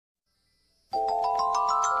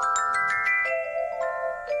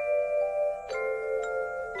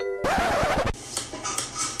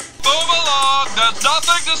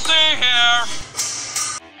to see here.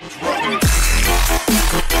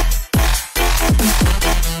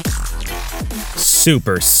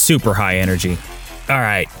 Super high energy. All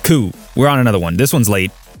right, cool. We're on another one. This one's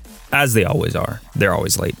late, as they always are. They're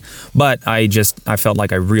always late. But I felt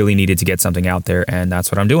like I really needed to get something out there, and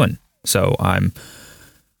that's what I'm doing. So I'm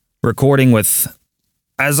recording with,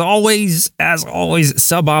 as always,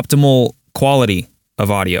 suboptimal quality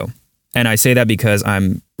of audio. And I say that because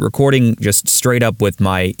I'm recording just straight up with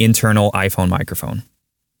my internal iPhone microphone.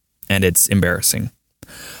 And it's embarrassing.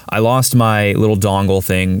 I lost my little dongle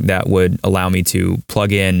thing that would allow me to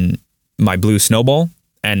plug in my Blue Snowball.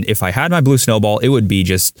 And if I had my Blue Snowball, it would be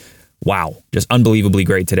just, wow, just unbelievably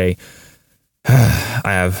great today. I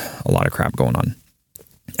have a lot of crap going on.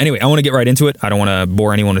 Anyway, I want to get right into it. I don't want to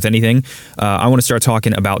bore anyone with anything. I want to start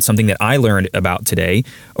talking about something that I learned about today,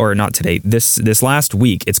 or not today, this last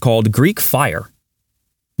week. It's called Greek fire.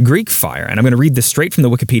 Greek fire, and I'm going to read this straight from the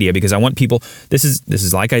Wikipedia because I want people. This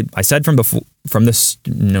is like I said not from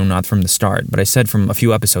the start, but I said from a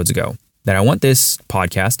few episodes ago that I want this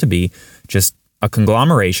podcast to be just a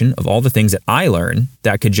conglomeration of all the things that I learn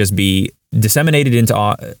that could just be disseminated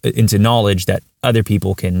into knowledge that other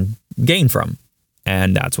people can gain from,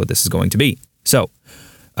 and that's what this is going to be. So,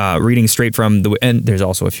 reading straight from and there's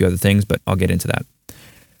also a few other things, but I'll get into that.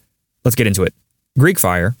 Let's get into it. Greek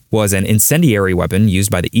fire was an incendiary weapon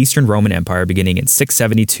used by the Eastern Roman Empire beginning in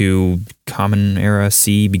 672 Common Era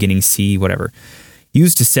C, beginning C, whatever,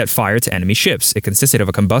 used to set fire to enemy ships. It consisted of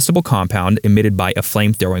a combustible compound emitted by a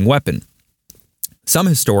flame-throwing weapon. Some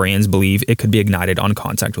historians believe it could be ignited on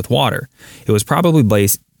contact with water. It was probably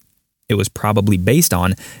based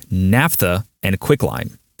on naphtha and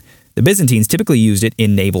quicklime. The Byzantines typically used it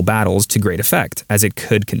in naval battles to great effect, as it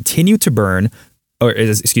could continue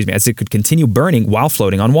burning while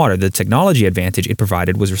floating on water. The technology advantage it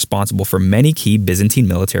provided was responsible for many key Byzantine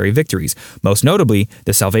military victories, most notably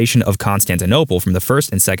the salvation of Constantinople from the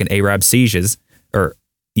First and Second Arab sieges, thus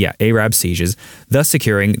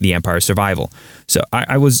securing the empire's survival. So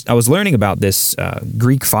I was learning about this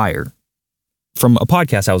Greek fire from a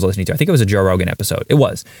podcast I was listening to. I think it was a Joe Rogan episode. It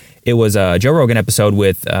was a Joe Rogan episode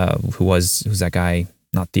with who's that guy?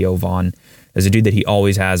 Not Theo Vaughn. There's a dude that he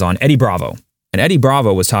always has on, Eddie Bravo. And Eddie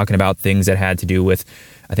Bravo was talking about things that had to do with,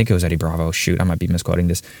 I think it was Eddie Bravo. Shoot, I might be misquoting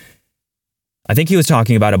this. I think he was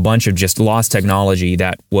talking about a bunch of just lost technology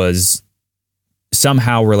that was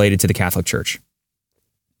somehow related to the Catholic Church.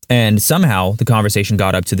 And somehow the conversation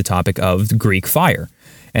got up to the topic of Greek fire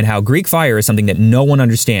and how Greek fire is something that no one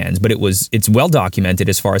understands, but it's well documented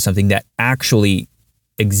as far as something that actually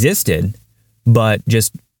existed, but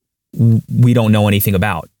just we don't know anything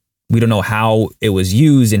about. We don't know how it was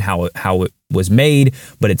used and how it was made,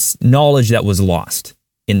 but it's knowledge that was lost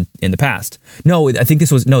in the past. No, I think this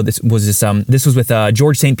was with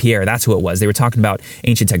George St. Pierre. That's who it was. They were talking about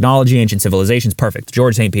ancient technology, ancient civilizations. Perfect.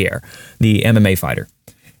 George St. Pierre, the MMA fighter.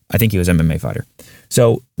 I think he was an MMA fighter.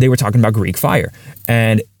 So they were talking about Greek fire.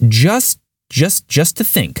 And just to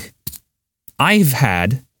think, I've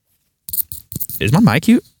had... Is my mic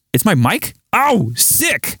cute? It's my mic? Oh,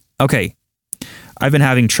 sick! Okay. I've been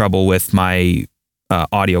having trouble with my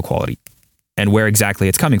audio quality and where exactly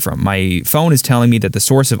it's coming from. My phone is telling me that the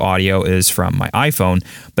source of audio is from my iPhone,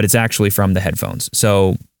 but it's actually from the headphones.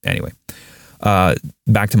 So anyway,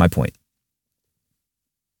 back to my point.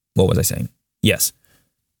 What was I saying? Yes.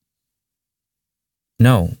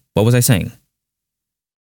 No. What was I saying?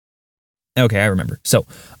 Okay, I remember. So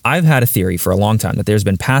I've had a theory for a long time that there's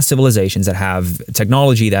been past civilizations that have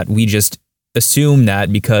technology that we just assume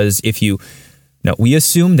that because we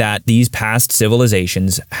assume that these past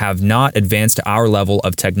civilizations have not advanced to our level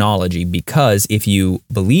of technology because if you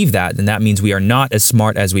believe that, then that means we are not as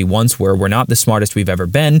smart as we once were. We're not the smartest we've ever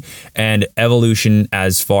been. And evolution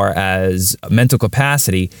as far as mental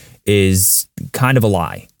capacity is kind of a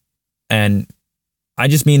lie. And I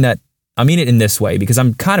just mean it in this way because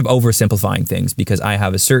I'm kind of oversimplifying things because I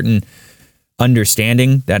have a certain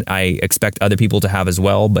understanding that I expect other people to have as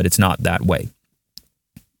well, but it's not that way.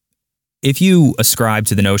 If you ascribe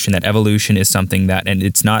to the notion that evolution is something that, and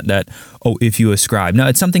it's not that, if you ascribe, no,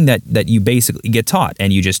 it's something that you basically get taught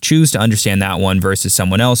and you just choose to understand that one versus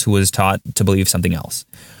someone else who was taught to believe something else.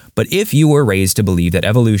 But if you were raised to believe that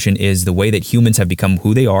evolution is the way that humans have become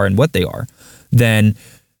who they are and what they are, then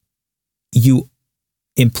you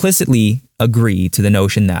implicitly agree to the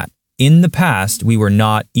notion that in the past, we were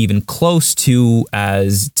not even close to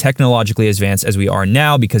as technologically advanced as we are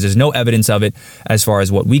now because there's no evidence of it as far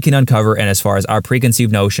as what we can uncover and as far as our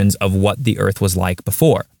preconceived notions of what the Earth was like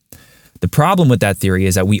before. The problem with that theory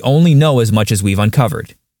is that we only know as much as we've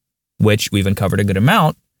uncovered, which we've uncovered a good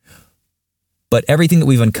amount, But everything that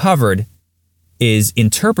we've uncovered is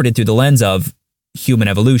interpreted through the lens of human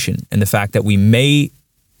evolution and the fact that we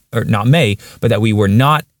but that we were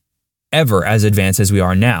not ever as advanced as we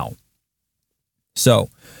are now. So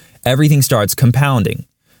everything starts compounding.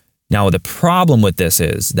 Now, the problem with this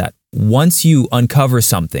is that once you uncover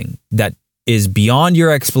something that is beyond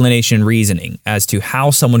your explanation reasoning as to how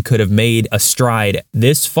someone could have made a stride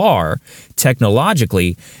this far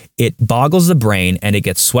technologically, it boggles the brain and it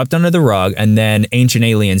gets swept under the rug, and then Ancient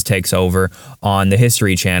Aliens takes over on the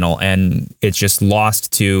History Channel and it's just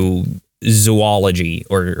lost to zoology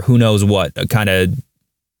or who knows what, a kind of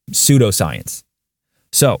pseudoscience.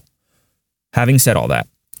 So, having said all that,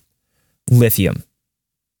 lithium.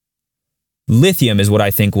 Lithium is what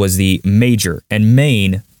I think was the major and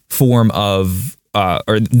main form of,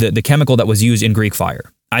 or the chemical that was used in Greek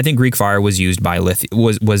fire. I think Greek fire was used by lithium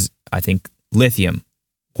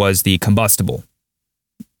was the combustible.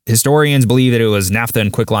 Historians believe that it was naphtha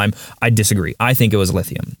and quicklime. I disagree. I think it was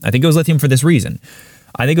lithium. I think it was lithium for this reason.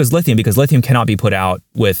 I think it was lithium because lithium cannot be put out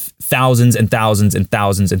with thousands and thousands and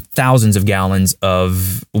thousands and thousands of gallons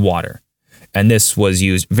of water. And this was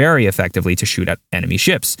used very effectively to shoot at enemy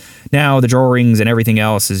ships. Now, the drawings and everything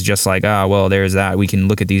else is just like, well, there's that. We can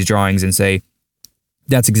look at these drawings and say,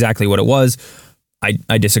 that's exactly what it was.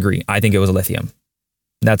 I disagree. I think it was lithium.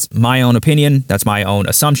 That's my own opinion. That's my own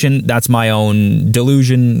assumption. That's my own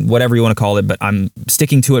delusion, whatever you want to call it. But I'm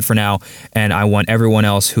sticking to it for now. And I want everyone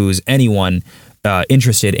else who's anyone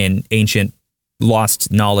interested in ancient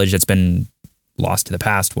lost knowledge that's been lost to the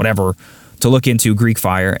past, whatever, to look into Greek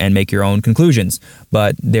fire and make your own conclusions.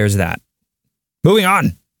 But there's that. Moving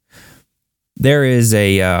on. There is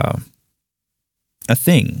a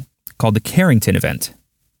thing called the Carrington event.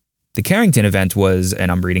 The Carrington event was, and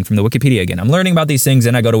I'm reading from the Wikipedia again. I'm learning about these things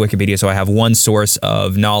and I go to Wikipedia, so I have one source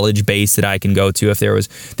of knowledge base that I can go to if there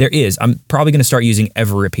is. I'm probably going to start using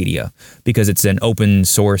Everpedia because it's an open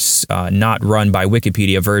source, not run by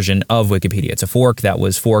Wikipedia version of Wikipedia. It's a fork that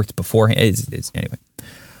was forked beforehand. Anyway.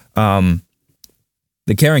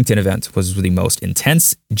 The Carrington event was the most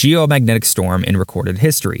intense geomagnetic storm in recorded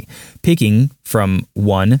history, peaking from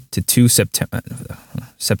 1 to 2 September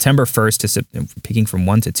 1st to peaking from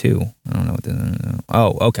 1 to 2. I don't know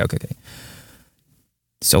what okay.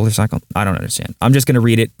 Solar cycle? I don't understand. I'm just going to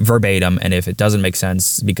read it verbatim, and if it doesn't make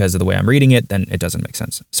sense because of the way I'm reading it, then it doesn't make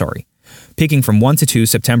sense. Sorry. Peaking from 1 to 2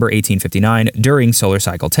 September 1859 during solar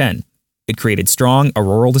cycle 10. It created strong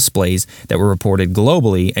auroral displays that were reported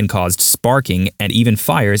globally and caused sparking and even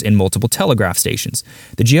fires in multiple telegraph stations.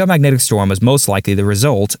 The geomagnetic storm was most likely the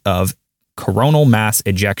result of coronal mass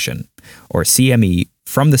ejection, or CME,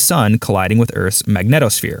 from the sun colliding with Earth's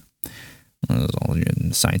magnetosphere. That's all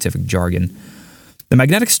scientific jargon. The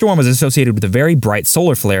magnetic storm was associated with a very bright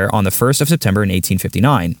solar flare on the 1st of September in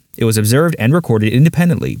 1859. It was observed and recorded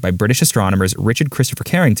independently by British astronomers Richard Christopher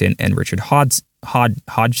Carrington and Richard Hodgson.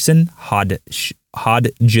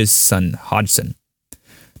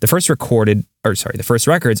 The first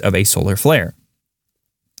records of a solar flare.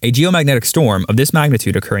 A geomagnetic storm of this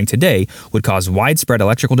magnitude occurring today would cause widespread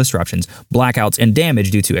electrical disruptions, blackouts, and damage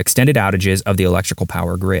due to extended outages of the electrical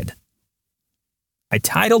power grid. I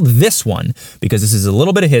titled this one, because this is a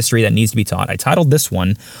little bit of history that needs to be taught, I titled this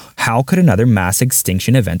one, How Could Another Mass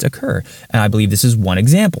Extinction Event Occur? And I believe this is one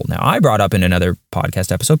example. Now, I brought up in another podcast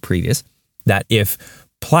episode previous that if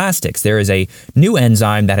plastics, there is a new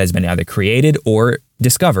enzyme that has been either created or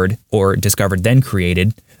discovered then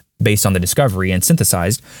created based on the discovery and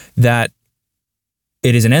synthesized, that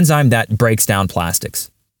it is an enzyme that breaks down plastics.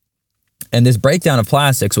 And this breakdown of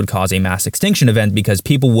plastics would cause a mass extinction event because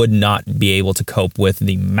people would not be able to cope with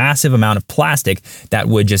the massive amount of plastic that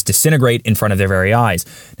would just disintegrate in front of their very eyes.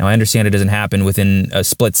 Now, I understand it doesn't happen within a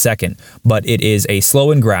split second, but it is a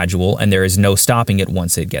slow and gradual, and there is no stopping it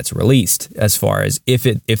once it gets released, as far as if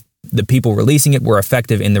the people releasing it were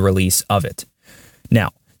effective in the release of it.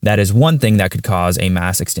 Now, that is one thing that could cause a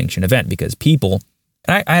mass extinction event because people,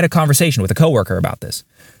 and I had a conversation with a coworker about this,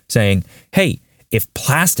 saying, hey, if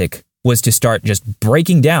plastic was to start just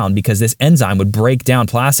breaking down because this enzyme would break down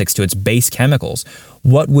plastics to its base chemicals,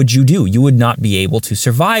 what would you do? You would not be able to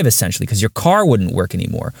survive, essentially, because your car wouldn't work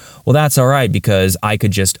anymore. Well, that's all right because I could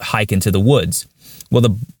just hike into the woods. Well,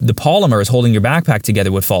 the polymers holding your backpack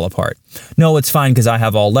together would fall apart. No, it's fine because I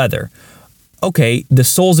have all leather. Okay, the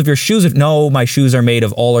soles of your shoes, no, my shoes are made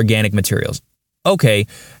of all organic materials. Okay,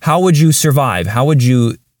 how would you survive? How would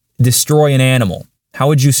you destroy an animal? How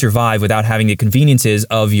would you survive without having the conveniences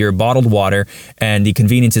of your bottled water and the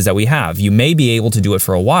conveniences that we have? You may be able to do it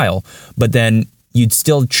for a while, but then you'd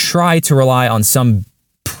still try to rely on some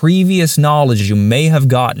previous knowledge you may have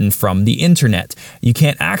gotten from the internet. You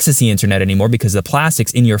can't access the internet anymore because the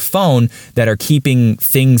plastics in your phone that are keeping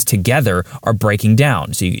things together are breaking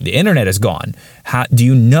down. So the internet is gone. Do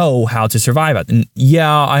you know how to survive it? And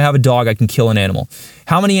yeah, I have a dog. I can kill an animal.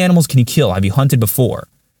 How many animals can you kill? Have you hunted before?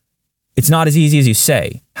 It's not as easy as you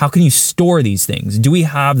say. How can you store these things? Do we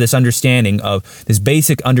have this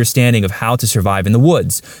basic understanding of how to survive in the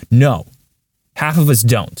woods? No. Half of us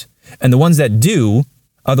don't. And the ones that do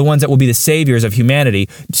are the ones that will be the saviors of humanity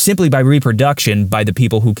simply by reproduction by the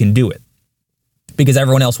people who can do it. Because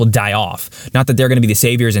everyone else will die off. Not that they're going to be the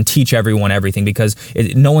saviors and teach everyone everything, because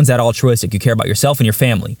no one's that altruistic. You care about yourself and your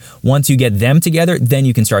family. Once you get them together, then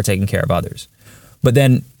you can start taking care of others. But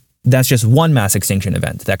then that's just one mass extinction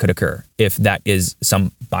event that could occur if that is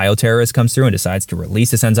some bioterrorist comes through and decides to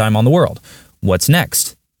release this enzyme on the world. What's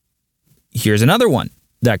next? Here's another one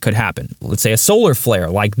that could happen. Let's say a solar flare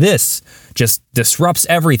like this just disrupts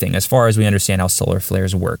everything as far as we understand how solar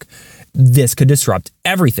flares work. This could disrupt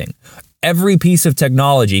everything. Every piece of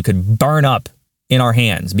technology could burn up in our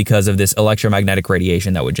hands because of this electromagnetic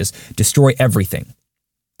radiation that would just destroy everything.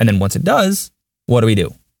 And then once it does, what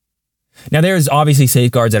do? Now, there's obviously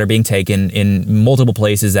safeguards that are being taken in multiple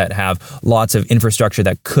places that have lots of infrastructure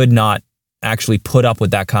that could not actually put up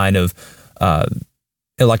with that kind of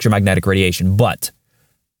electromagnetic radiation. But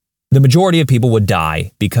the majority of people would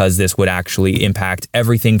die because this would actually impact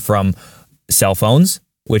everything from cell phones,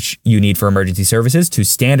 which you need for emergency services, to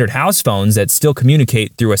standard house phones that still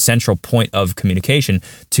communicate through a central point of communication,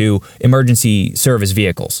 to emergency service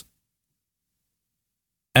vehicles.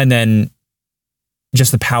 And then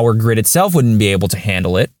just the power grid itself wouldn't be able to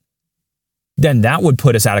handle it. Then that would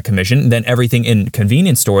put us out of commission. Then everything in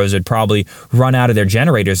convenience stores would probably run out of their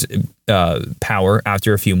generators' power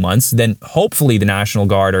after a few months. Then hopefully the National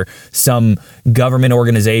Guard or some government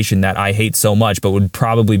organization that I hate so much, but would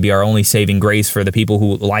probably be our only saving grace for the people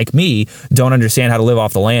who, like me, don't understand how to live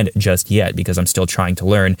off the land just yet, because I'm still trying to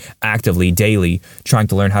learn actively, daily, trying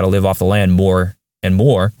to learn how to live off the land more and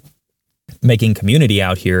more. Making community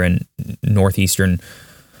out here in in eastern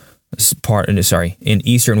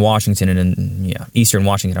Washington eastern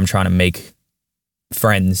Washington. I'm trying to make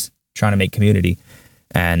friends, trying to make community,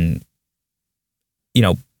 and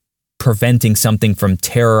preventing something from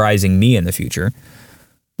terrorizing me in the future.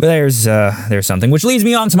 But there's something which leads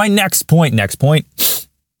me on to my next point.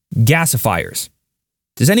 Gasifiers.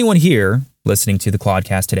 Does anyone here listening to the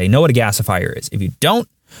Clodcast today know what a gasifier is? If you don't,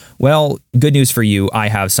 well, good news for you, I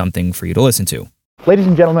have something for you to listen to. Ladies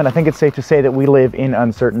and gentlemen, I think it's safe to say that we live in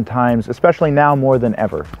uncertain times, especially now more than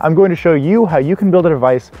ever. I'm going to show you how you can build a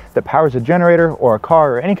device that powers a generator or a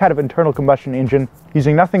car or any kind of internal combustion engine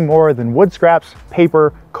using nothing more than wood scraps,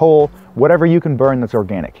 paper, coal, whatever you can burn that's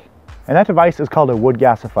organic. And that device is called a wood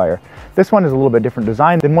gasifier. This one is a little bit different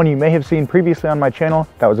design than one you may have seen previously on my channel.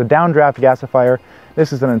 That was a downdraft gasifier.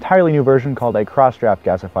 This is an entirely new version called a cross-draft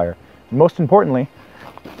gasifier. And most importantly,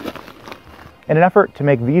 in an effort to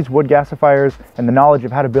make these wood gasifiers and the knowledge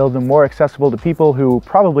of how to build them more accessible to people who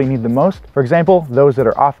probably need them most, for example, those that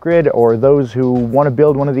are off-grid or those who want to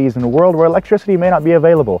build one of these in a world where electricity may not be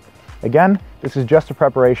available. Again, this is just a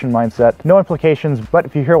preparation mindset, no implications, but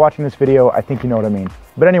if you're here watching this video, I think you know what I mean.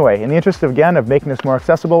 But anyway, in the interest of making this more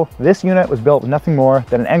accessible, this unit was built with nothing more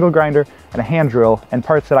than an angle grinder and a hand drill and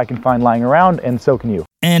parts that I can find lying around, and so can you.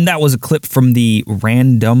 And that was a clip from the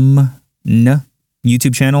Random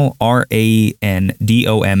YouTube channel, RANDOMN,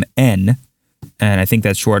 and I think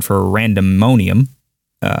that's short for randomonium.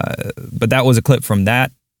 But that was a clip from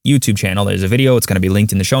that YouTube channel. There's a video, it's going to be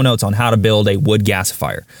linked in the show notes, on how to build a wood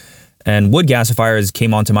gasifier. And wood gasifiers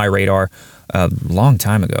came onto my radar a long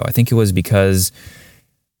time ago. I think it was because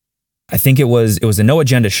it was a No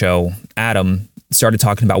Agenda show. Adam started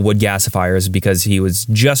talking about wood gasifiers because he was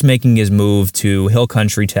just making his move to Hill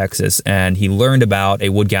Country, Texas, and he learned about a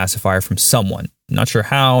wood gasifier from someone. Not sure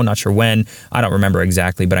how, not sure when, I don't remember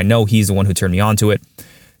exactly, but I know he's the one who turned me on to it.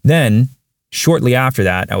 Then, shortly after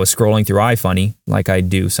that, I was scrolling through iFunny, like I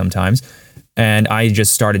do sometimes, and I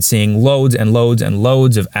just started seeing loads and loads and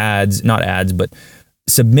loads of ads, not ads, but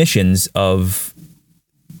submissions of,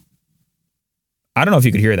 I don't know if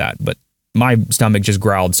you could hear that, but my stomach just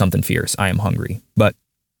growled something fierce. I am hungry. But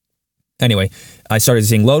anyway, I started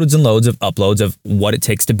seeing loads and loads of uploads of what it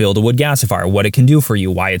takes to build a wood gasifier, what it can do for you,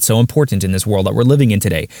 why it's so important in this world that we're living in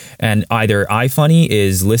today. And either iFunny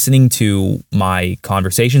is listening to my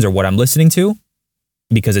conversations or what I'm listening to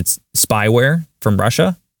because it's spyware from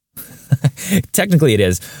Russia. Technically it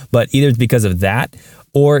is, but either it's because of that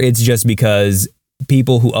or it's just because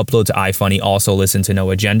people who upload to iFunny also listen to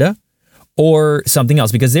No Agenda, or something else,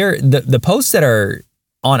 because the posts that are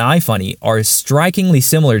on iFunny are strikingly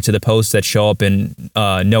similar to the posts that show up in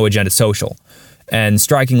No Agenda Social, and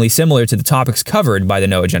strikingly similar to the topics covered by the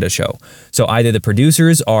No Agenda show. So either the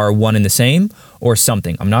producers are one and the same or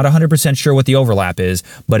something. I'm not 100% sure what the overlap is,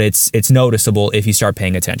 but it's noticeable if you start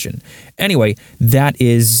paying attention. Anyway, that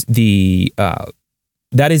is a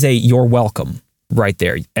you're welcome right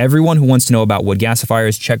there. Everyone who wants to know about wood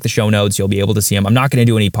gasifiers, check the show notes. You'll be able to see them. I'm not going to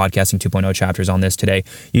do any Podcasting 2.0 chapters on this today.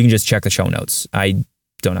 You can just check the show notes. I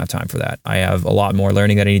don't have time for that. I have a lot more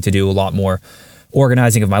learning that I need to do, a lot more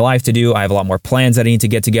organizing of my life to do. I have a lot more plans that I need to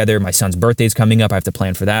get together. My son's birthday's coming up. I have to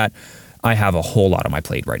plan for that. I have a whole lot on my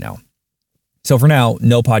plate right now. So for now,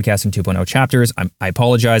 no Podcasting 2.0 chapters. I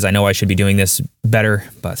apologize. I know I should be doing this better,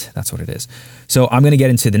 but that's what it is. So I'm going to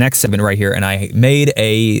get into the next segment right here, and I made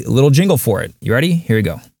a little jingle for it. You ready? Here we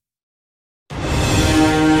go.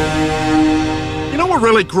 You know what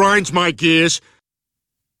really grinds my gears?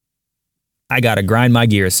 I got a grind my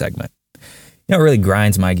gears segment. You know what really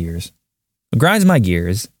grinds my gears? What grinds my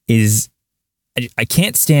gears is I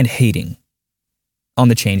can't stand hating on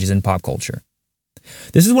the changes in pop culture.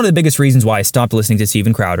 This is one of the biggest reasons why I stopped listening to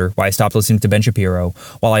Steven Crowder, why I stopped listening to Ben Shapiro,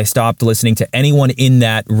 why I stopped listening to anyone in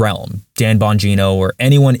that realm, Dan Bongino or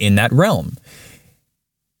anyone in that realm.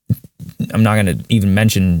 I'm not going to even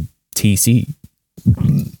mention TC.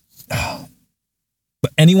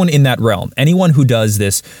 But anyone in that realm, anyone who does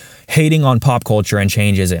this hating on pop culture and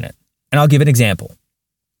changes in it. And I'll give an example.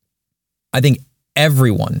 I think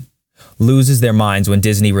everyone loses their minds when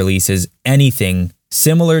Disney releases anything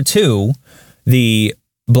similar to the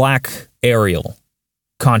Black Ariel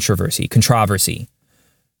controversy.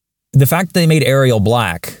 The fact that they made Ariel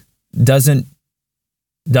black doesn't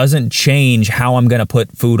change how I'm going to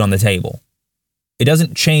put food on the table. It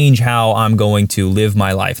doesn't change how I'm going to live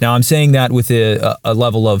my life. Now, I'm saying that with a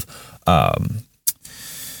level of,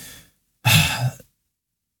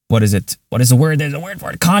 what is it? What is the word? There's a word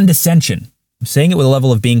for it. Condescension. I'm saying it with a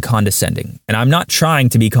level of being condescending. And I'm not trying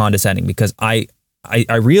to be condescending because I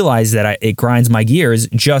realized that it grinds my gears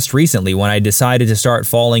just recently when I decided to start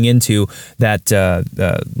falling into that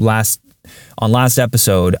last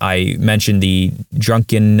episode, I mentioned the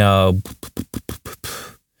drunken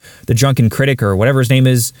critic or whatever his name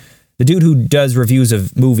is, the dude who does reviews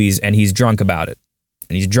of movies and he's drunk about it.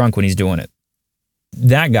 And he's drunk when he's doing it.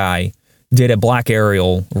 That guy did a Black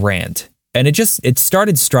Ariel rant. And it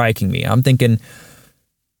started striking me. I'm thinking,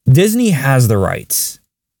 Disney has the rights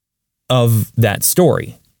of that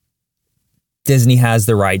story. Disney has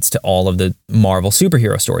the rights to all of the Marvel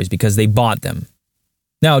superhero stories because they bought them.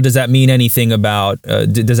 Now, does that mean anything about,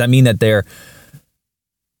 does that mean that they're,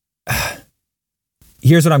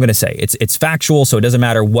 here's what I'm going to say. It's factual, so it doesn't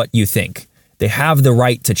matter what you think. They have the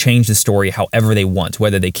right to change the story however they want,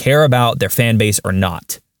 whether they care about their fan base or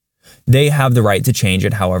not. They have the right to change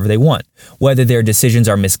it however they want. Whether their decisions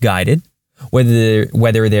are misguided,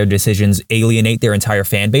 whether their decisions alienate their entire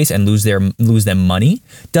fan base and lose them money,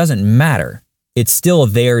 doesn't matter. It's still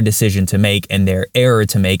their decision to make and their error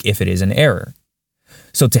to make if it is an error.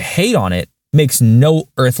 So to hate on it makes no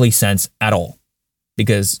earthly sense at all.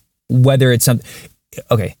 Because whether it's something...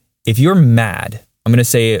 Okay, if you're mad, I'm going to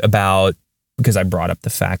say about... Because I brought up the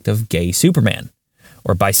fact of gay Superman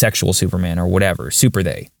or bisexual Superman or whatever, super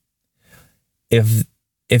they. If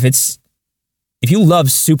you love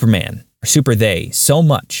Superman or super they so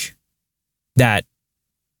much that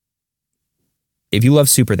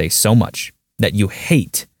you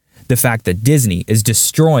hate the fact that Disney is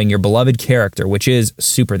destroying your beloved character, which is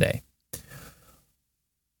super they,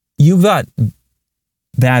 you've got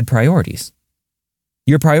bad priorities.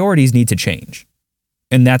 Your priorities need to change.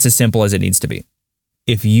 And that's as simple as it needs to be.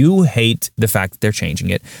 If you hate the fact that they're changing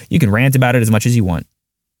it, you can rant about it as much as you want.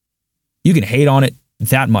 You can hate on it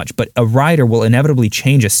that much, but a writer will inevitably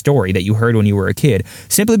change a story that you heard when you were a kid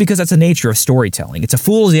simply because that's the nature of storytelling. It's a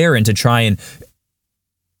fool's errand to try and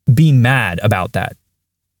be mad about that.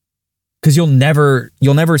 Because you'll never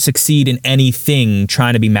succeed in anything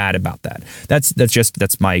trying to be mad about that.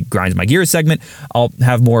 That's my grinds my gears segment. I'll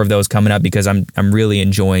have more of those coming up because I'm really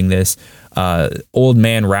enjoying this old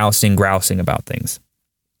man grousing about things.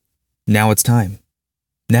 Now it's time.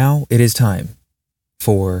 Now it is time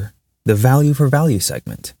for the value for value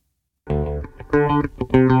segment.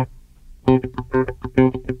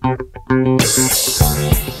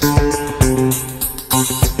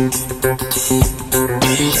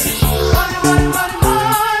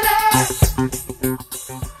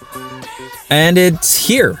 And it's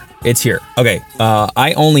here. Okay,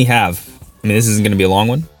 I only have, this isn't going to be a long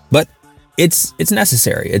one, but it's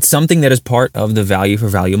necessary. It's something that is part of the value for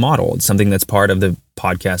value model. It's something that's part of the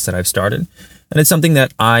podcast that I've started. And it's something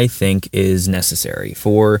that I think is necessary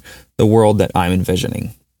for the world that I'm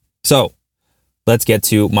envisioning. So let's get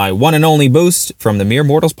to my one and only boost from the Mere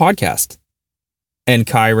Mortals podcast. And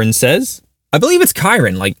Kyron says, I believe it's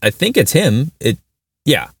Kyron. Like, I think it's him. It's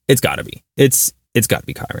gotta be. It's gotta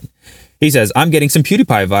be Kyron. He says, I'm getting some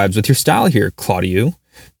PewDiePie vibes with your style here, Claudio.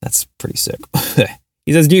 That's pretty sick.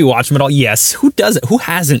 He says, do you watch him at all? Yes. Who does it? Who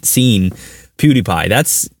hasn't seen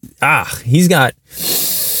PewDiePie?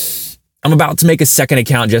 I'm about to make a second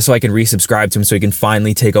account just so I can resubscribe to him so he can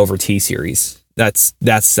finally take over T-Series. That's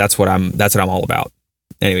what I'm all about.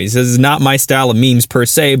 Anyway, he says, it's not my style of memes per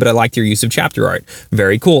se, but I liked your use of chapter art.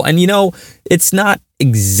 Very cool. And it's not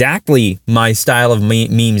exactly my style of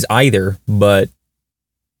memes either, but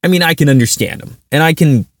I mean, I can understand them and I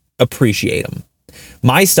can appreciate them.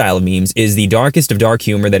 My style of memes is the darkest of dark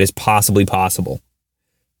humor that is possibly possible.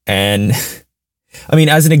 And I mean,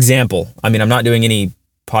 as an example, I'm not doing any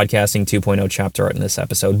podcasting 2.0 chapter art in this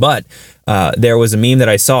episode, but there was a meme that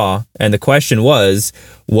I saw, and the question was,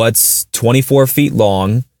 what's 24 feet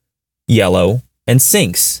long, yellow, and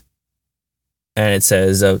sinks? And it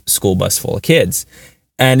says a school bus full of kids.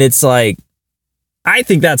 And it's like, I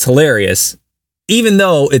think that's hilarious, even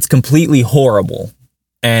though it's completely horrible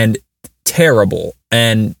and terrible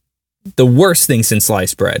and the worst thing since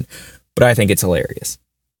sliced bread, but I think it's hilarious.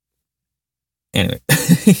 Anyway,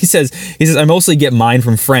 he says, I mostly get mine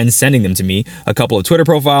from friends sending them to me, a couple of Twitter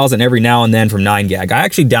profiles, and every now and then from 9gag. I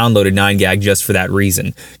actually downloaded 9gag just for that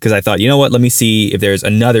reason, because I thought, you know what, let me see if there's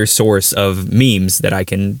another source of memes that I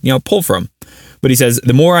can, pull from. But he says,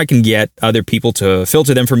 the more I can get other people to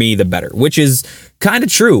filter them for me, the better, which is kind of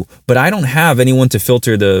true, but I don't have anyone to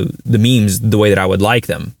filter the memes the way that I would like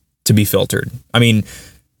them to be filtered. I mean,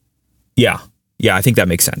 yeah, I think that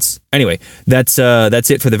makes sense. Anyway, that's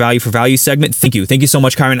it for the value for value segment. Thank you so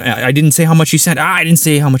much, Kyron. I didn't say how much you sent. I didn't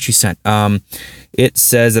say how much you sent. It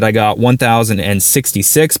says that I got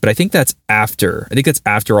 1,066, but I think that's after. I think that's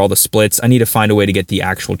after all the splits. I need to find a way to get the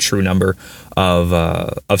actual true number of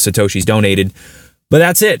Satoshis donated. But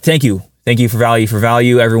that's it. Thank you. Thank you for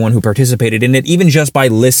value, everyone who participated in it, even just by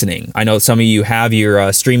listening. I know some of you have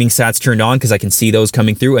your streaming stats turned on because I can see those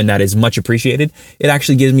coming through, and that is much appreciated. It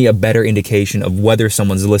actually gives me a better indication of whether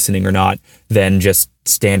someone's listening or not than just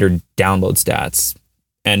standard download stats.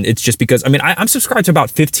 And it's just because, I'm subscribed to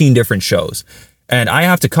about 15 different shows, and I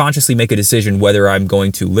have to consciously make a decision whether I'm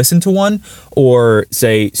going to listen to one or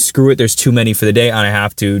say, screw it, there's too many for the day, and I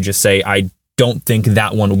have to just say, I don't think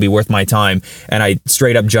that one will be worth my time, and I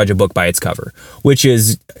straight up judge a book by its cover, which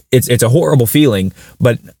is, it's a horrible feeling,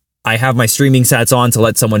 but I have my streaming stats on to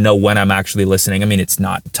let someone know when I'm actually listening. It's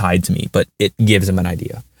not tied to me, but it gives them an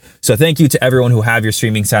idea. So thank you to everyone who have your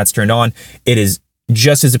streaming stats turned on. It is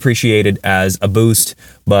just as appreciated as a boost,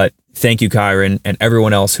 but thank you, Kyron, and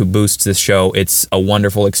everyone else who boosts this show. It's a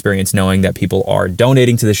wonderful experience knowing that people are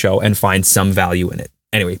donating to the show and find some value in it.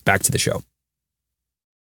 Anyway, back to the show.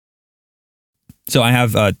 So I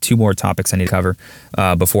have two more topics I need to cover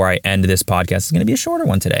before I end this podcast. It's going to be a shorter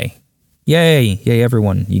one today. Yay,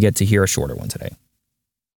 everyone. You get to hear a shorter one today.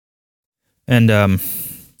 And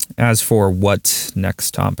as for what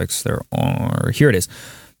next topics there are, here it is.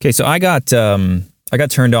 Okay, so I got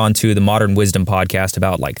turned on to the Modern Wisdom podcast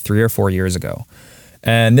about like 3 or 4 years ago.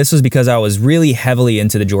 And this was because I was really heavily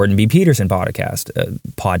into the Jordan B. Peterson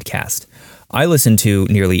podcast. I listened to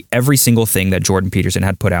nearly every single thing that Jordan Peterson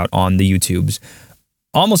had put out on the YouTubes.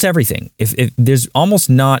 Almost everything. If there's almost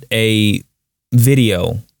not a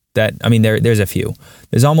video that, there's a few.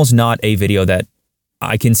 There's almost not a video that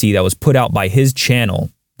I can see that was put out by his channel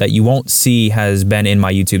that you won't see has been in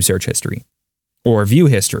my YouTube search history or view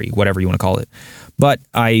history, whatever you want to call it. But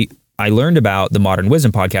I learned about the Modern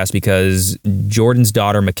Wisdom podcast because Jordan's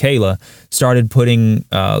daughter, Michaela, started putting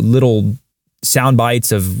little sound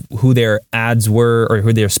bites of who their ads were or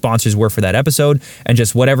who their sponsors were for that episode, and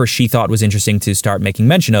just whatever she thought was interesting to start making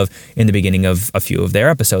mention of in the beginning of a few of their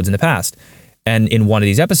episodes in the past. And in one of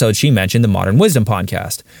these episodes, she mentioned the Modern Wisdom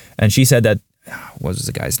podcast. And she said that, what was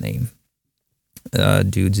the guy's name?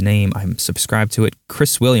 Dude's name, I'm subscribed to it,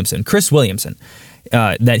 Chris Williamson,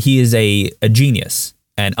 that he is a genius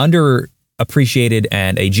and underappreciated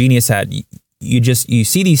and a genius at... You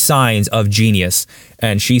see these signs of genius,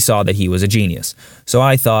 and she saw that he was a genius. So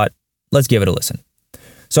I thought, let's give it a listen.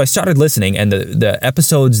 So I started listening, and the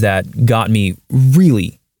episodes that got me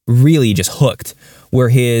really, really just hooked were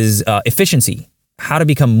his efficiency, how to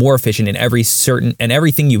become more efficient in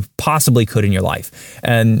everything you possibly could in your life.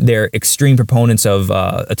 And they're extreme proponents of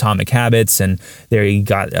Atomic Habits, and there you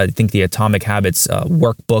got, I think, the Atomic Habits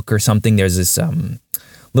workbook or something. There's this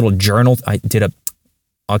little journal.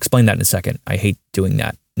 I'll explain that in a second. I hate doing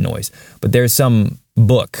that noise. But there's some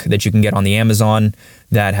book that you can get on the Amazon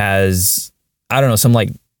that has, I don't know, some like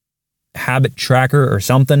habit tracker or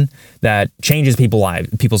something that changes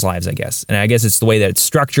people's lives, I guess. And I guess it's the way that it's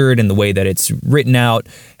structured and the way that it's written out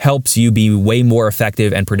helps you be way more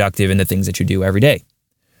effective and productive in the things that you do every day.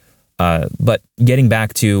 But getting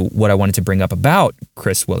back to what I wanted to bring up about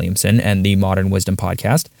Chris Williamson and the Modern Wisdom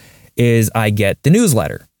Podcast is I get the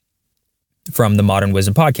newsletter from the Modern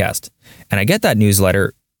Wisdom Podcast. And I get that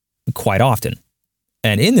newsletter quite often.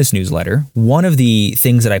 And in this newsletter, one of the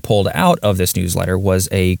things that I pulled out of this newsletter was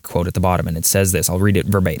a quote at the bottom. And it says this, I'll read it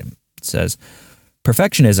verbatim. It says,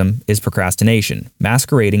 "Perfectionism is procrastination,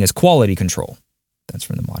 masquerading as quality control." That's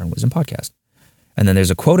from the Modern Wisdom Podcast. And then there's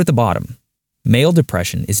a quote at the bottom. "Male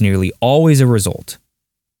depression is nearly always a result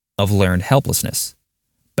of learned helplessness.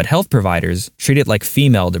 But health providers treat it like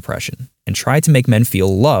female depression and try to make men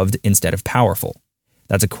feel loved instead of powerful."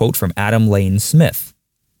 That's a quote from Adam Lane Smith.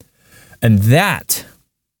 And that,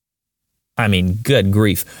 I mean, good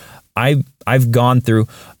grief. I've gone through,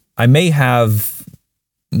 I may have,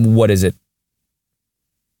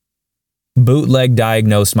 bootleg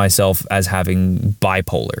diagnosed myself as having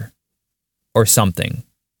bipolar or something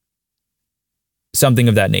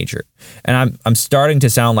of that nature. And I'm starting to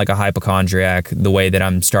sound like a hypochondriac the way that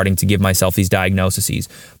I'm starting to give myself these diagnoses.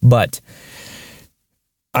 But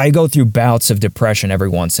I go through bouts of depression every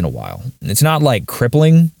once in a while. It's not like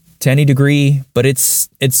crippling to any degree, but it's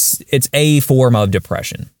a form of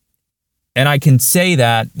depression. And I can say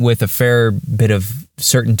that with a fair bit of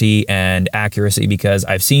certainty and accuracy because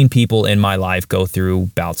I've seen people in my life go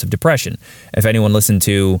through bouts of depression. If anyone listened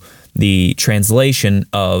to the translation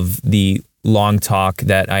of the long talk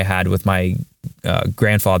that I had with my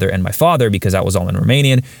grandfather and my father, because that was all in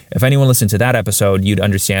Romanian, if anyone listened to that episode, you'd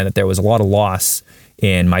understand that there was a lot of loss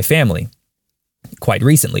in my family quite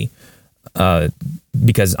recently,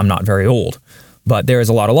 because I'm not very old, but there is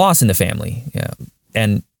a lot of loss in the family. Yeah.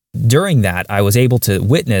 And during that, I was able to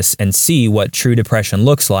witness and see what true depression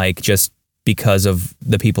looks like just because of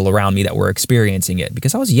the people around me that were experiencing it.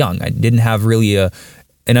 Because I was young, I didn't have really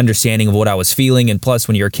an understanding of what I was feeling. And plus,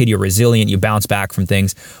 when you're a kid, you're resilient, you bounce back from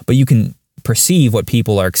things, but you can perceive what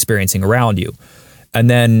people are experiencing around you. And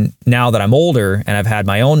then now that I'm older and I've had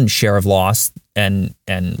my own share of loss and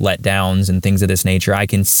letdowns and things of this nature, I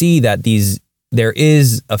can see that there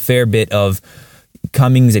is a fair bit of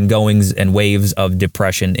comings and goings and waves of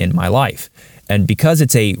depression in my life. And because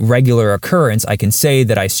it's a regular occurrence, I can say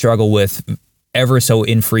that I struggle with ever so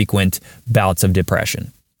infrequent bouts of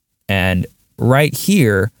depression. And right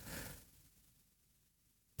here,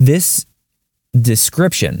 this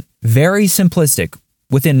description, very simplistic,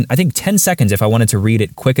 within, I think, 10 seconds, if I wanted to read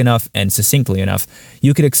it quick enough and succinctly enough,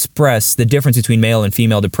 you could express the difference between male and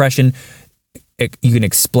female depression. You can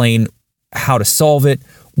explain how to solve it,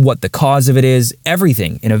 what the cause of it is,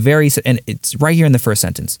 everything in a and it's right here in the first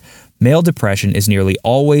sentence. Male depression is nearly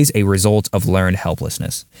always a result of learned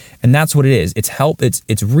helplessness. And that's what it is.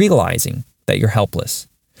 It's realizing that you're helpless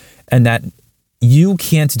and that you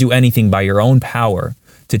can't do anything by your own power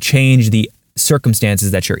to change the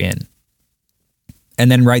circumstances that you're in. And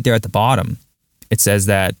then right there at the bottom, it says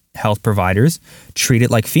that health providers treat it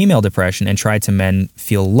like female depression and try to men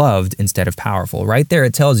feel loved instead of powerful. Right there,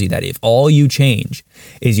 it tells you that if all you change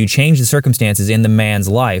is you change the circumstances in the man's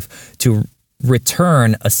life to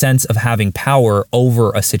return a sense of having power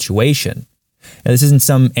over a situation. Now, this isn't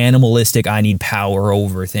some animalistic, I need power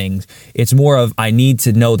over things. It's more of, I need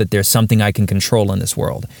to know that there's something I can control in this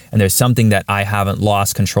world, and there's something that I haven't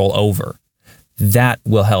lost control over. That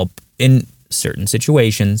will help in certain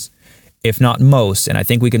situations, if not most, and I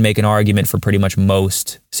think we can make an argument for pretty much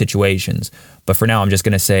most situations. But for now, I'm just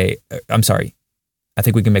going to say, I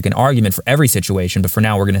think we can make an argument for every situation, but for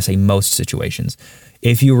now, we're going to say most situations.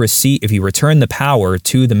 If you return the power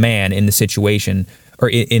to the man in the situation, or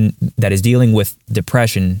in that is dealing with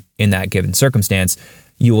depression in that given circumstance,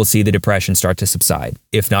 you will see the depression start to subside,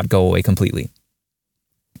 if not go away completely.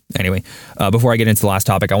 Anyway, before I get into the last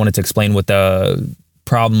topic, I wanted to explain what the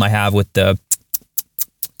problem I have with the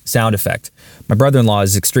sound effect. My brother-in-law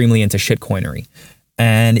is extremely into shitcoinery,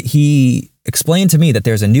 and he explained to me that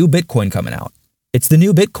there's a new Bitcoin coming out. It's the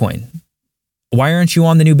new Bitcoin. Why aren't you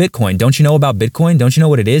on the new Bitcoin? Don't you know about Bitcoin? Don't you know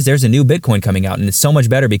what it is? There's a new Bitcoin coming out, and it's so much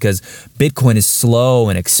better because Bitcoin is slow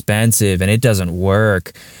and expensive, and it doesn't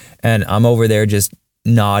work. And I'm over there just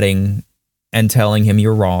nodding and telling him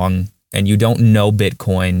you're wrong, and you don't know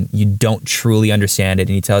Bitcoin. You don't truly understand it.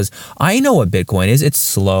 And he tells, I know what Bitcoin is. It's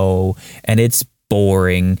slow, and it's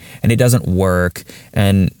boring, and it doesn't work.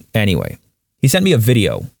 And anyway, he sent me a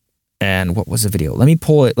video. And what was the video? Let me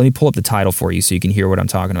pull up the title for you so you can hear what I'm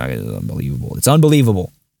talking about. It's unbelievable. It's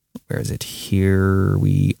unbelievable. Where is it? Here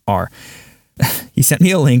we are. He sent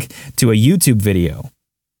me a link to a YouTube video.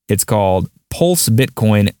 It's called Pulse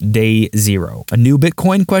Bitcoin Day Zero. A new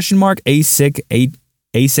Bitcoin ? ASIC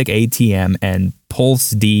ATM and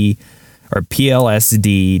Pulse D or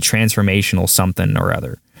PLSD transformational something or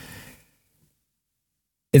other.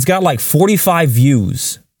 It's got like 45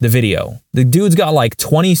 views, the video. The dude's got like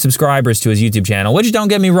 20 subscribers to his YouTube channel, which, don't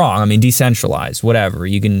get me wrong, I mean, decentralized, whatever.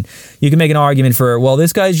 You can make an argument for, well,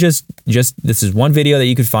 this guy's just this is one video that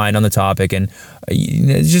you could find on the topic, and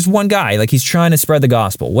it's just one guy, like he's trying to spread the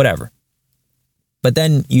gospel, whatever. But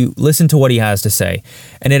then you listen to what he has to say,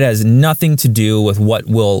 and it has nothing to do with what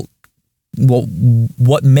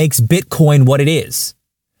makes Bitcoin what it is.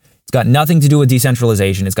 It's got nothing to do with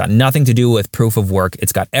decentralization. It's got nothing to do with proof of work.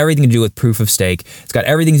 It's got everything to do with proof of stake. It's got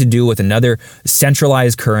everything to do with another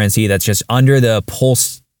centralized currency that's just under the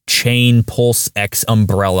Pulse chain, Pulse X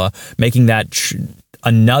umbrella, making that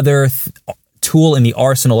another tool in the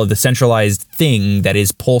arsenal of the centralized thing that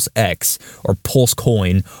is Pulse X or Pulse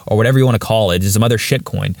Coin or whatever you want to call it. It's some other shit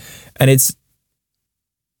coin. And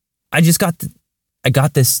I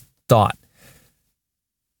got this thought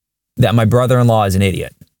that my brother-in-law is an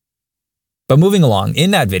idiot. But moving along,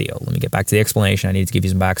 in that video, let me get back to the explanation. I need to give you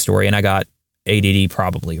some backstory, and I got ADD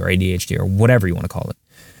probably, or ADHD, or whatever you want to call it.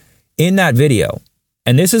 In that video,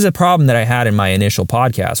 and this is a problem that I had in my initial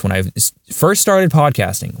podcast when I first started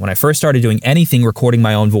podcasting, when I first started doing anything recording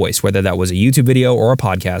my own voice, whether that was a YouTube video or a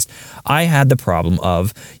podcast, I had the problem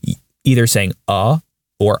of either saying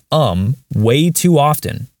or way too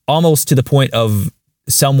often, almost to the point of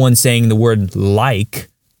someone saying the word like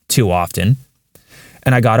too often.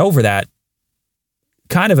 And I got over that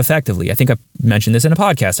kind of effectively. I think I've mentioned this in a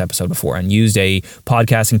podcast episode before, and used a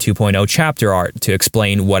Podcasting 2.0 chapter art to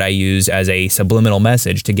explain what I use as a subliminal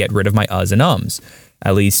message to get rid of my uhs and ums,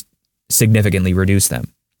 at least significantly reduce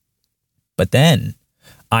them. But then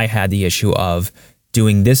I had the issue of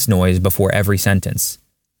doing this noise before every sentence.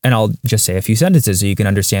 And I'll just say a few sentences so you can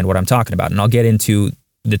understand what I'm talking about, and I'll get into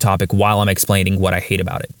the topic while I'm explaining what I hate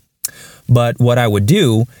about it. But what I would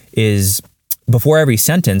do is, before every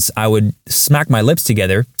sentence, I would smack my lips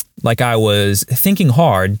together like I was thinking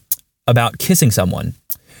hard about kissing someone.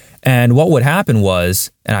 And what would happen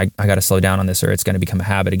was, and I got to slow down on this or it's going to become a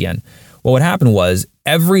habit again. What would happen was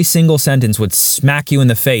every single sentence would smack you in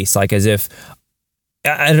the face, like as if,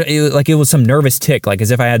 like it was some nervous tick, like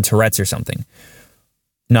as if I had Tourette's or something.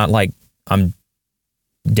 Not like I'm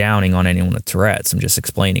downing on anyone with Tourette's. I'm just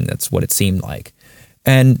explaining that's what it seemed like.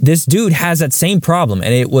 And this dude has that same problem,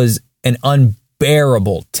 and it was an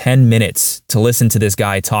unbearable 10 minutes to listen to this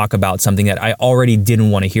guy talk about something that I already didn't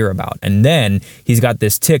want to hear about. And then he's got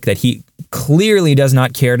this tick that he clearly does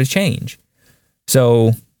not care to change.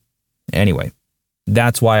 So anyway,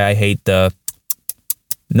 that's why I hate the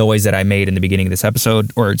noise that I made in the beginning of this episode,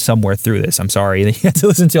 or somewhere through this. I'm sorry that you had to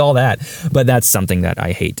listen to all that, but that's something that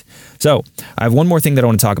I hate. So I have one more thing that I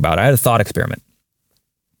want to talk about. I had a thought experiment.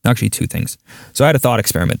 Actually, two things. So I had a thought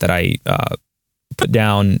experiment that I put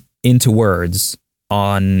down into words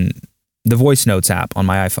on the voice notes app on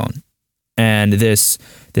my iPhone. And this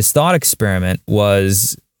thought experiment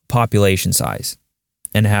was population size,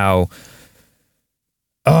 and how,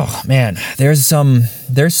 oh man, there's some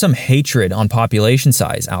hatred on population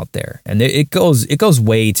size out there, and it goes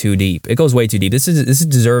way too deep. It goes way too deep. This is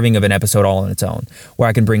deserving of an episode all on its own, where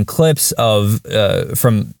I can bring clips of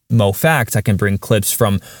from Mo Facts. I can bring clips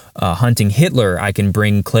from Hunting Hitler. I can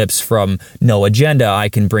bring clips from No Agenda. I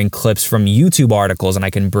can bring clips from YouTube articles, and I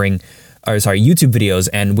can bring YouTube videos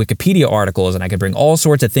and Wikipedia articles, and I can bring all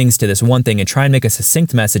sorts of things to this one thing and try and make a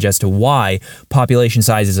succinct message as to why population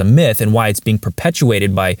size is a myth and why it's being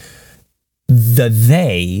perpetuated by the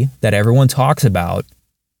they that everyone talks about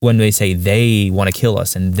when they say they want to kill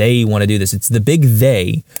us and they want to do this. It's the big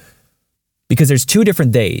they, because there's two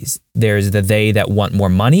different theys. There's the they that want more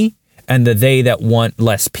money and the they that want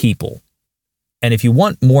less people. And if you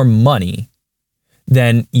want more money,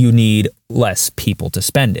 then you need less people to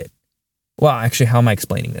spend it. Well, actually, how am I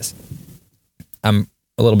explaining this? I'm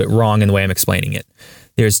a little bit wrong in the way I'm explaining it.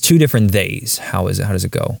 There's two different theys. How does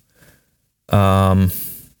it go?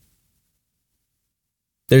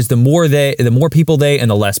 There's the more people they, and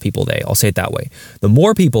the less people they. I'll say it that way. The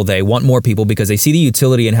more people they want more people because they see the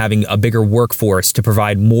utility in having a bigger workforce to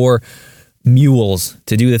provide more mules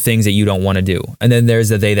to do the things that you don't want to do. And then there's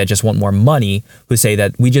the they that just want more money, who say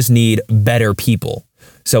that we just need better people.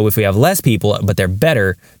 So if we have less people, but they're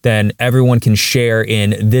better, then everyone can share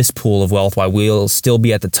in this pool of wealth while we'll still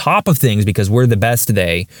be at the top of things because we're the best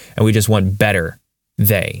they, and we just want better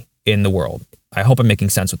they in the world. I hope I'm making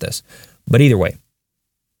sense with this. But either way,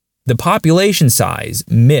 the population size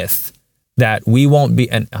myth that we won't be,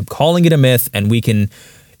 and I'm calling it a myth, and we can,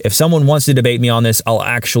 if someone wants to debate me on this, I'll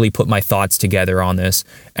actually put my thoughts together on this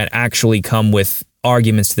and actually come with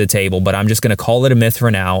arguments to the table, but I'm just going to call it a myth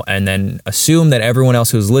for now and then assume that everyone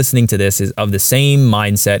else who's listening to this is of the same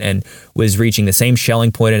mindset and was reaching the same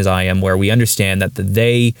Schelling point as I am, where we understand that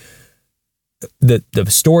the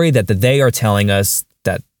story that they are telling us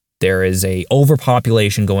that there is a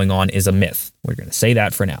overpopulation going on is a myth. We're going to say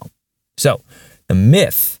that for now. So the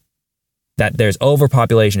myth that there's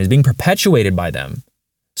overpopulation is being perpetuated by them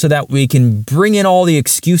so that we can bring in all the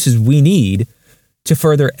excuses we need to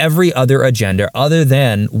further every other agenda other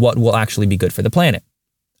than what will actually be good for the planet,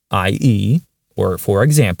 i.e., or for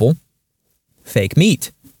example, fake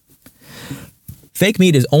meat. Fake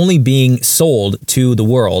meat is only being sold to the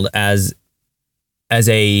world it's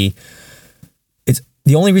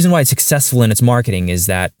the only reason why it's successful in its marketing is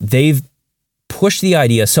that they've pushed the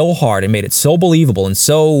idea so hard and made it so believable and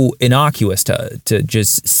so innocuous to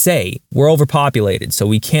just say we're overpopulated, so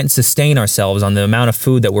we can't sustain ourselves on the amount of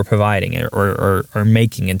food that we're providing or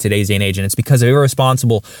making in today's day and age. And it's because of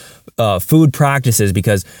irresponsible food practices,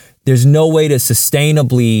 because there's no way to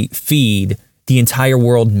sustainably feed the entire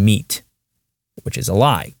world meat, which is a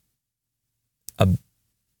lie. A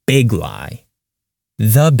big lie.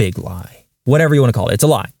 The big lie. Whatever you want to call it. It's a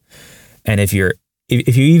lie. And if you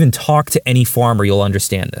even talk to any farmer, you'll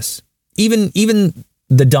understand this. Even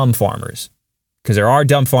the dumb farmers, because there are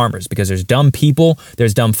dumb farmers, because there's dumb people,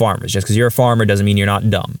 there's dumb farmers. Just because you're a farmer doesn't mean you're not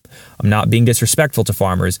dumb. I'm not being disrespectful to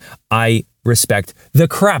farmers. I respect the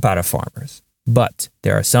crap out of farmers. But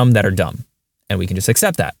there are some that are dumb, and we can just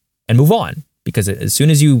accept that and move on. Because as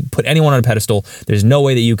soon as you put anyone on a pedestal, there's no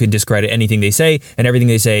way that you can discredit anything they say, and everything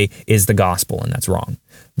they say is the gospel, and that's wrong.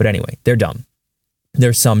 But anyway, they're dumb.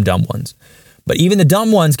 There's some dumb ones. But even the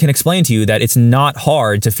dumb ones can explain to you that it's not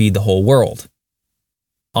hard to feed the whole world.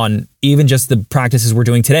 On even just the practices we're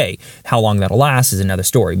doing today. How long that'll last is another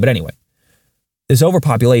story. But anyway, this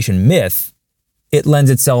overpopulation myth, it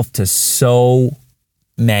lends itself to so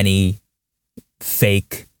many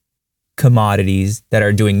fake commodities that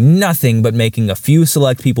are doing nothing but making a few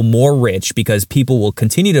select people more rich, because people will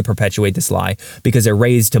continue to perpetuate this lie because they're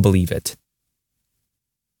raised to believe it.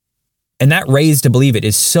 And that raised to believe it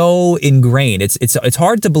is so ingrained. It's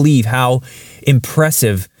hard to believe how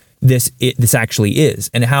impressive this actually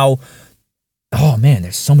is, and how, oh man,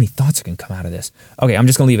 there's so many thoughts that can come out of this. Okay, I'm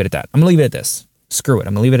just going to leave it at that. I'm going to leave it at this. Screw it.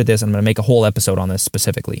 I'm going to leave it at this. I'm going to make a whole episode on this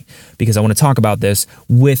specifically because I want to talk about this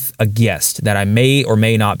with a guest that I may or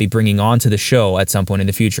may not be bringing onto the show at some point in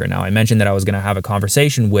the future. Now, I mentioned that I was going to have a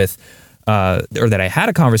conversation with, or that I had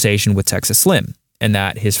a conversation with Texas Slim, and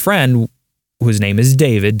that his friend, whose name is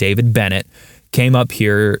David Bennett, came up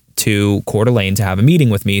here to Coeur d'Alene to have a meeting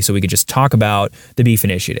with me so we could just talk about the beef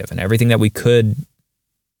initiative and everything that we could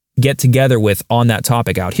get together with on that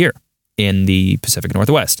topic out here in the Pacific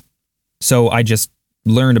Northwest. So I just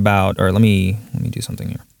learned about, or let me do something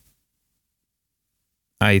here.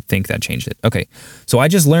 I think that changed it. Okay. So I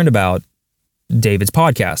just learned about David's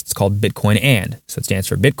podcast. It's called Bitcoin And. So it stands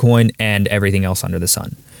for Bitcoin and everything else under the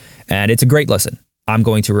sun. And it's a great listen. I'm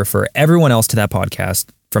going to refer everyone else to that podcast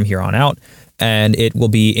from here on out, and it will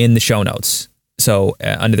be in the show notes. So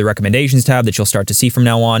under the recommendations tab that you'll start to see from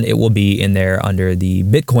now on, it will be in there under the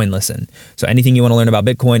Bitcoin listen. So anything you want to learn about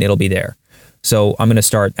Bitcoin, it'll be there. So I'm going to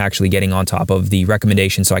start actually getting on top of the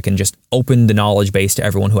recommendations so I can just open the knowledge base to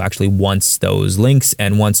everyone who actually wants those links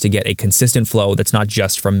and wants to get a consistent flow that's not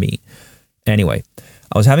just from me. Anyway,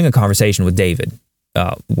 I was having a conversation with David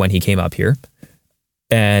when he came up here,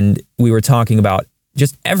 and we were talking about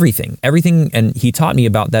just everything, and he taught me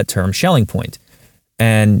about that term Schelling point.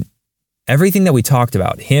 And everything that we talked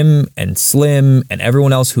about, him and Slim and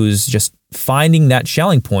everyone else who's just finding that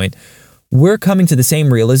Schelling point, we're coming to the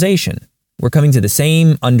same realization. We're coming to the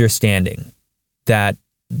same understanding that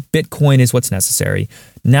Bitcoin is what's necessary,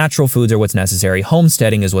 natural foods are what's necessary,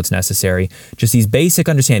 homesteading is what's necessary, just these basic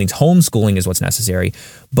understandings, homeschooling is what's necessary.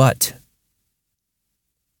 But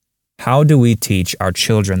how do we teach our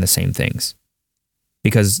children the same things?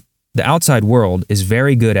 Because the outside world is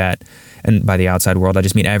very good at, and by the outside world, I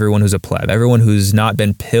just mean everyone who's a pleb, everyone who's not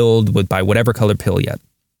been pilled by whatever color pill yet.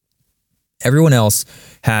 Everyone else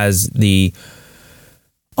has the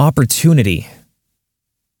opportunity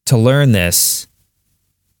to learn this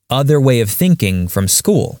other way of thinking from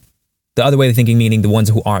school. The other way of thinking meaning the ones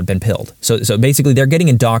who aren't been pilled. So basically they're getting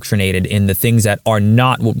indoctrinated in the things that are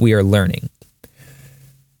not what we are learning.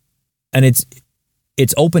 And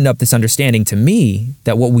it's opened up this understanding to me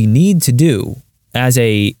that what we need to do as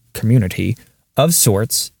a community of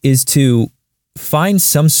sorts is to find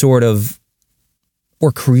some sort of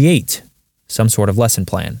or create some sort of lesson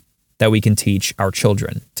plan that we can teach our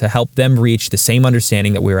children to help them reach the same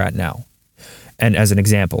understanding that we're at now. And as an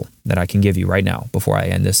example that I can give you right now before I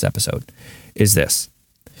end this episode is this.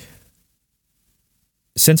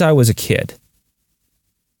 Since I was a kid,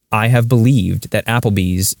 I have believed that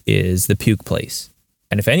Applebee's is the puke place.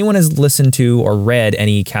 And if anyone has listened to or read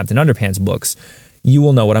any Captain Underpants books, you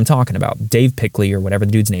will know what I'm talking about. Dave Pickley, or whatever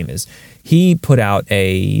the dude's name is, he put out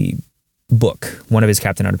a book, one of his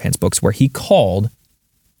Captain Underpants books, where he called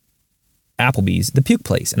Applebee's the puke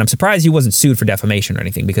place. And I'm surprised he wasn't sued for defamation or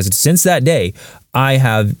anything, because since that day, I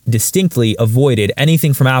have distinctly avoided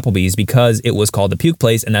anything from Applebee's because it was called the puke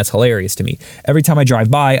place, and that's hilarious to me. Every time I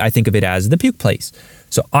drive by, I think of it as the puke place.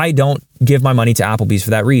 So I don't give my money to Applebee's for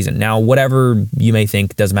that reason. Now, whatever you may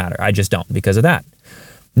think doesn't matter. I just don't because of that.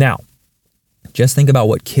 Now, just think about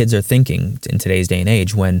what kids are thinking in today's day and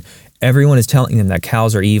age when everyone is telling them that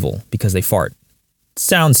cows are evil because they fart. It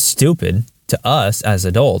sounds stupid to us as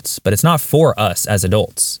adults, but it's not for us as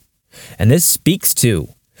adults. And this speaks to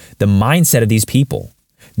the mindset of these people.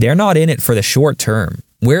 They're not in it for the short term.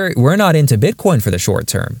 We're not into Bitcoin for the short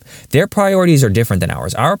term. Their priorities are different than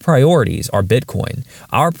ours. Our priorities are Bitcoin.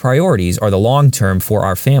 Our priorities are the long term for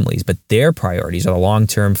our families, but their priorities are the long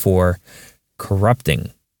term for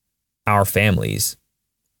corrupting our families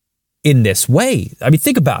in this way. I mean,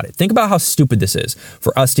 think about it. Think about how stupid this is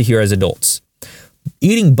for us to hear as adults.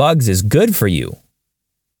 Eating bugs is good for you.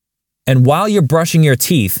 And while you're brushing your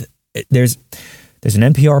teeth, there's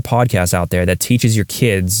an NPR podcast out there that teaches your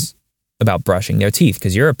kids about brushing their teeth,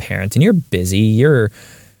 because you're a parent and you're busy. You're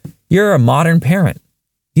a modern parent.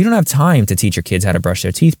 You don't have time to teach your kids how to brush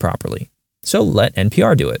their teeth properly. So let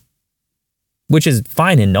NPR do it, which is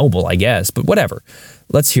fine and noble, I guess, but whatever.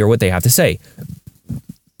 Let's hear what they have to say.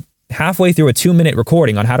 Halfway through a 2-minute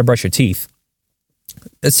recording on how to brush your teeth,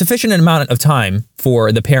 a sufficient amount of time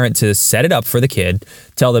for the parent to set it up for the kid,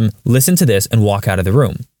 tell them, listen to this, and walk out of the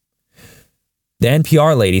room. The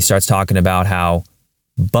NPR lady starts talking about how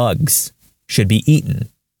bugs should be eaten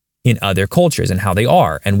in other cultures and how they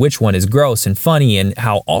are, and which one is gross and funny, and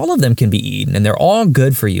how all of them can be eaten and they're all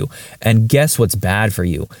good for you. And guess what's bad for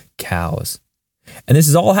you? Cows. And this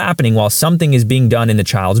is all happening while something is being done in the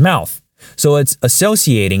child's mouth. So it's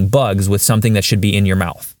associating bugs with something that should be in your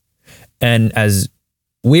mouth. And as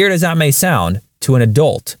weird as that may sound to an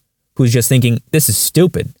adult who's just thinking, this is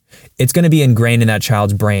stupid, it's going to be ingrained in that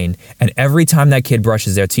child's brain. And every time that kid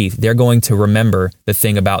brushes their teeth, they're going to remember the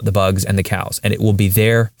thing about the bugs and the cows, and it will be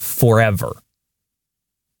there forever.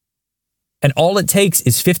 And all it takes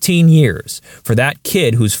is 15 years for that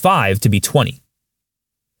kid who's 5 to be 20.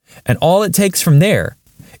 And all it takes from there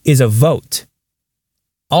is a vote.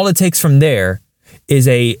 All it takes from there is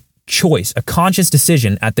a choice, a conscious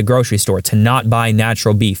decision at the grocery store to not buy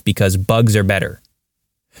natural beef because bugs are better.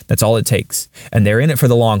 That's all it takes. And they're in it for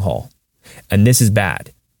the long haul. And this is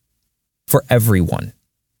bad for everyone.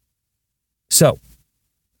 So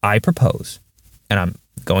I propose, and I'm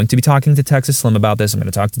going to be talking to Texas Slim about this. I'm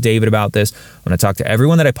going to talk to David about this. I'm going to talk to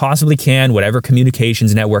everyone that I possibly can, whatever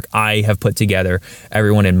communications network I have put together,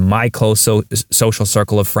 everyone in my close social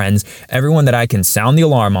circle of friends, everyone that I can sound the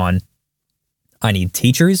alarm on. I need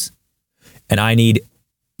teachers, and I need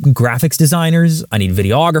graphics designers, I need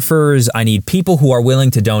videographers, I need people who are willing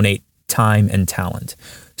to donate time and talent.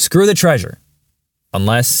 Screw the treasure,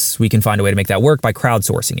 unless we can find a way to make that work by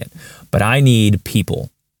crowdsourcing it. But I need people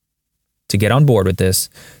to get on board with this,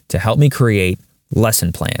 to help me create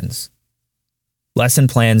lesson plans. Lesson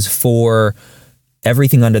plans for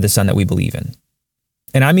everything under the sun that we believe in.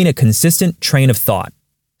 And I mean a consistent train of thought.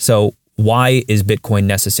 So why is Bitcoin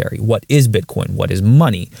necessary? What is Bitcoin? What is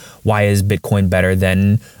money? Why is Bitcoin better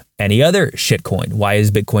than any other shitcoin? Why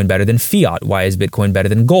is Bitcoin better than fiat? Why is Bitcoin better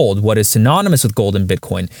than gold? What is synonymous with gold and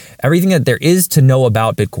Bitcoin? Everything that there is to know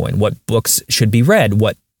about Bitcoin. What books should be read?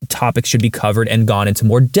 What topics should be covered and gone into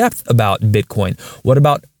more depth about Bitcoin? What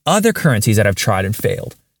about other currencies that have tried and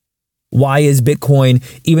failed? Why is Bitcoin,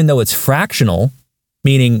 even though it's fractional,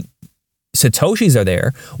 meaning Satoshis are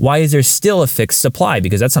there, why is there still a fixed supply?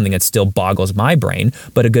 Because that's something that still boggles my brain.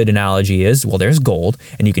 But a good analogy is, well, there's gold,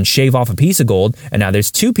 and you can shave off a piece of gold, and now there's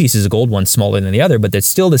 2 pieces of gold, one smaller than the other, but there's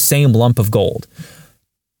still the same lump of gold.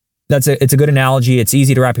 It's a good analogy. It's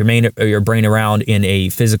easy to wrap your brain around in a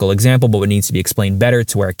physical example, but it needs to be explained better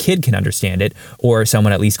to where a kid can understand it, or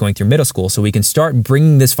someone at least going through middle school, so we can start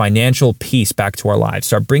bringing this financial piece back to our lives.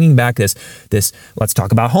 Start bringing back this. Let's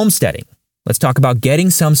talk about homesteading. Let's talk about getting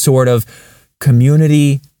some sort of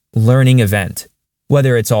community learning event,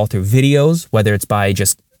 whether it's all through videos, whether it's by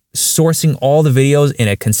just sourcing all the videos in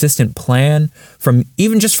a consistent plan from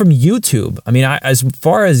even just from YouTube. I mean, as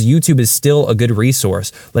far as YouTube is still a good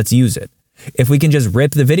resource, let's use it. If we can just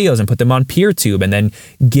rip the videos and put them on PeerTube and then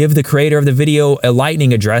give the creator of the video a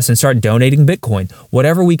Lightning address and start donating Bitcoin,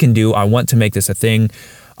 whatever we can do, I want to make this a thing.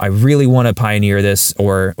 I really want to pioneer this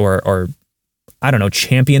or I don't know,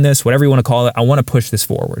 champion this, whatever you want to call it. I want to push this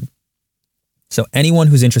forward. So anyone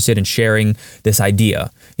who's interested in sharing this idea,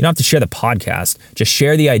 you don't have to share the podcast, just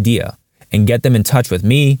share the idea and get them in touch with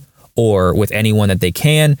me or with anyone that they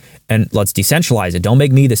can, and let's decentralize it. Don't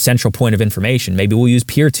make me the central point of information. Maybe we'll use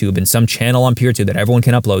PeerTube and some channel on PeerTube that everyone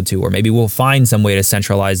can upload to, or maybe we'll find some way to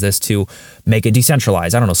centralize this to make it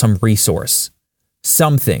decentralized. I don't know, some resource,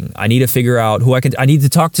 something. I need to figure out I need to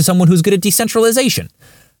talk to someone who's good at decentralization.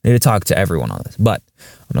 I need to talk to everyone on this, but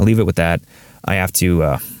I'm going to leave it with that. I have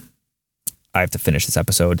to finish this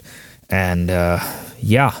episode, and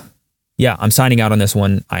yeah, I'm signing out on this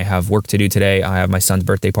one. I have work to do today. I have my son's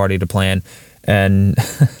birthday party to plan, and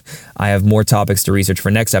I have more topics to research for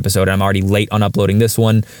next episode. I'm already late on uploading this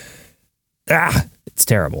one. It's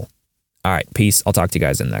terrible. All right, peace. I'll talk to you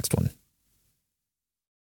guys in the next one.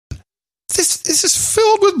 This is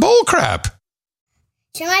filled with bullcrap.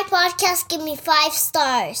 Share my podcast, give me 5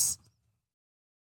 stars.